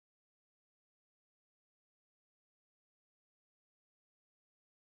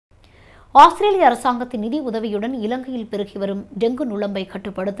ஆஸ்திரேலிய அரசாங்கத்தின் நிதி உதவியுடன் இலங்கையில் பெருகி வரும் டெங்கு நுளம்பை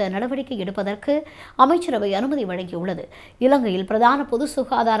கட்டுப்படுத்த நடவடிக்கை எடுப்பதற்கு அமைச்சரவை அனுமதி வழங்கியுள்ளது. இலங்கையில் பிரதான பொது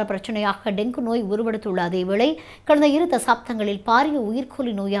சுகாதார பிரச்சினையாக டெங்கு நோய் உருவெடுத்துள்ள அதேவேளை கடந்த 2 தசாப்தங்களில் பாரிய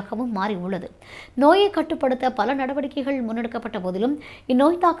உயிர்கொல்லி நோயாகவும் மாறியுள்ளது. நோயை கட்டுப்படுத்த பல நடவடிக்கைகள் முன்னெடுக்கப்பட்ட போதிலும்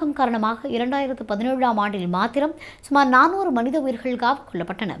இந்நோய் தாக்கம் காரணமாக 2017ஆம் ஆண்டில் மாத்திரம் சுமார் 400 மனித உயிர்கள் காவு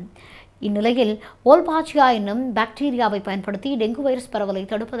கொள்ளப்பட்டன. இந்நிலையில் ஓல்பாச்சியா என்னும் பாக்டீரியாவை பயன்படுத்தி டெங்கு வைரஸ் பரவலை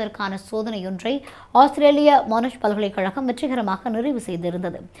தடுப்பதற்கான சோதனையொன்றை ஆஸ்திரேலிய மோனாஷ் பல்கலைக்கழகம் வெற்றிகரமாக நிறைவு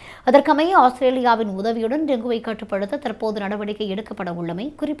செய்திருந்தது. அதற்கமைய ஆஸ்திரேலியாவின் உதவியுடன் டெங்குவை கட்டுப்படுத்த தற்போது நடவடிக்கை எடுக்கப்பட உள்ளமை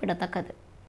குறிப்பிடத்தக்கது.